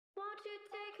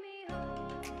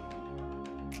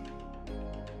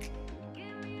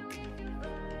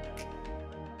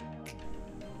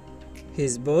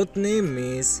His birth name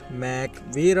is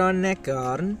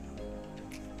Wiranakarn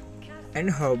and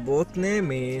her birth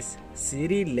name is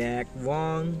Sirilak.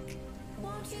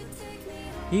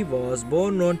 He was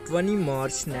born on 20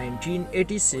 March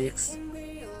 1986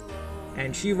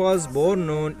 and she was born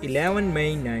on 11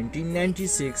 May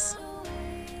 1996.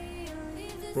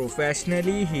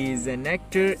 Professionally, he is an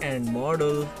actor and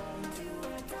model.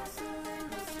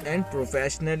 And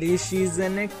professionally, she is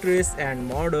an actress and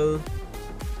model.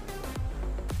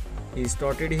 He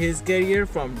started his career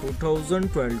from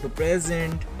 2012 to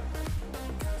present,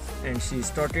 and she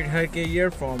started her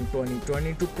career from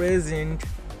 2020 to present.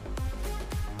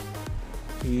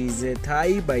 He is a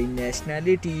Thai by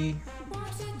nationality,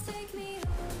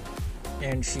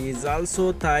 and she is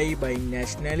also Thai by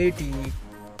nationality.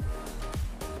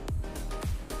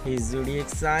 His zodiac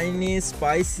sign is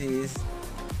Pisces,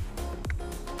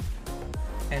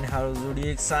 and her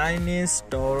zodiac sign is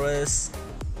Taurus.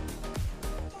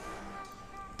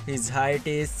 His height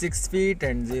is 6 feet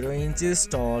and 0 inches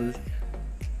tall,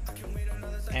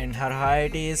 and her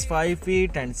height is 5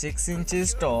 feet and 6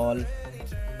 inches tall.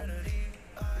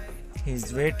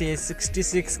 His weight is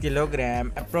 66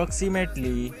 kg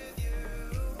approximately,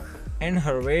 and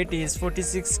her weight is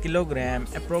 46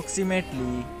 kg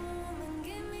approximately.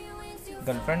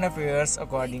 Girlfriend affairs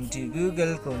according to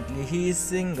Google, currently he is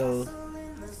single.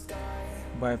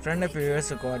 Boyfriend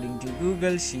affairs according to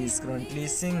Google, she is currently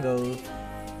single.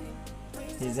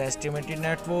 His estimated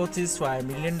net worth is $5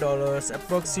 million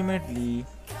approximately,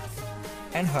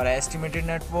 and her estimated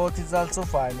net worth is also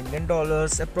 $5 million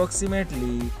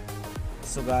approximately.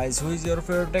 So guys, who is your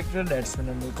favorite actor? Let's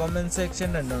know in the comment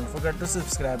section, and don't forget to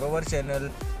subscribe our channel.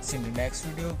 See you in the next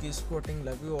video. Keep supporting.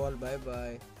 Love you all. Bye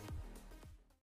bye.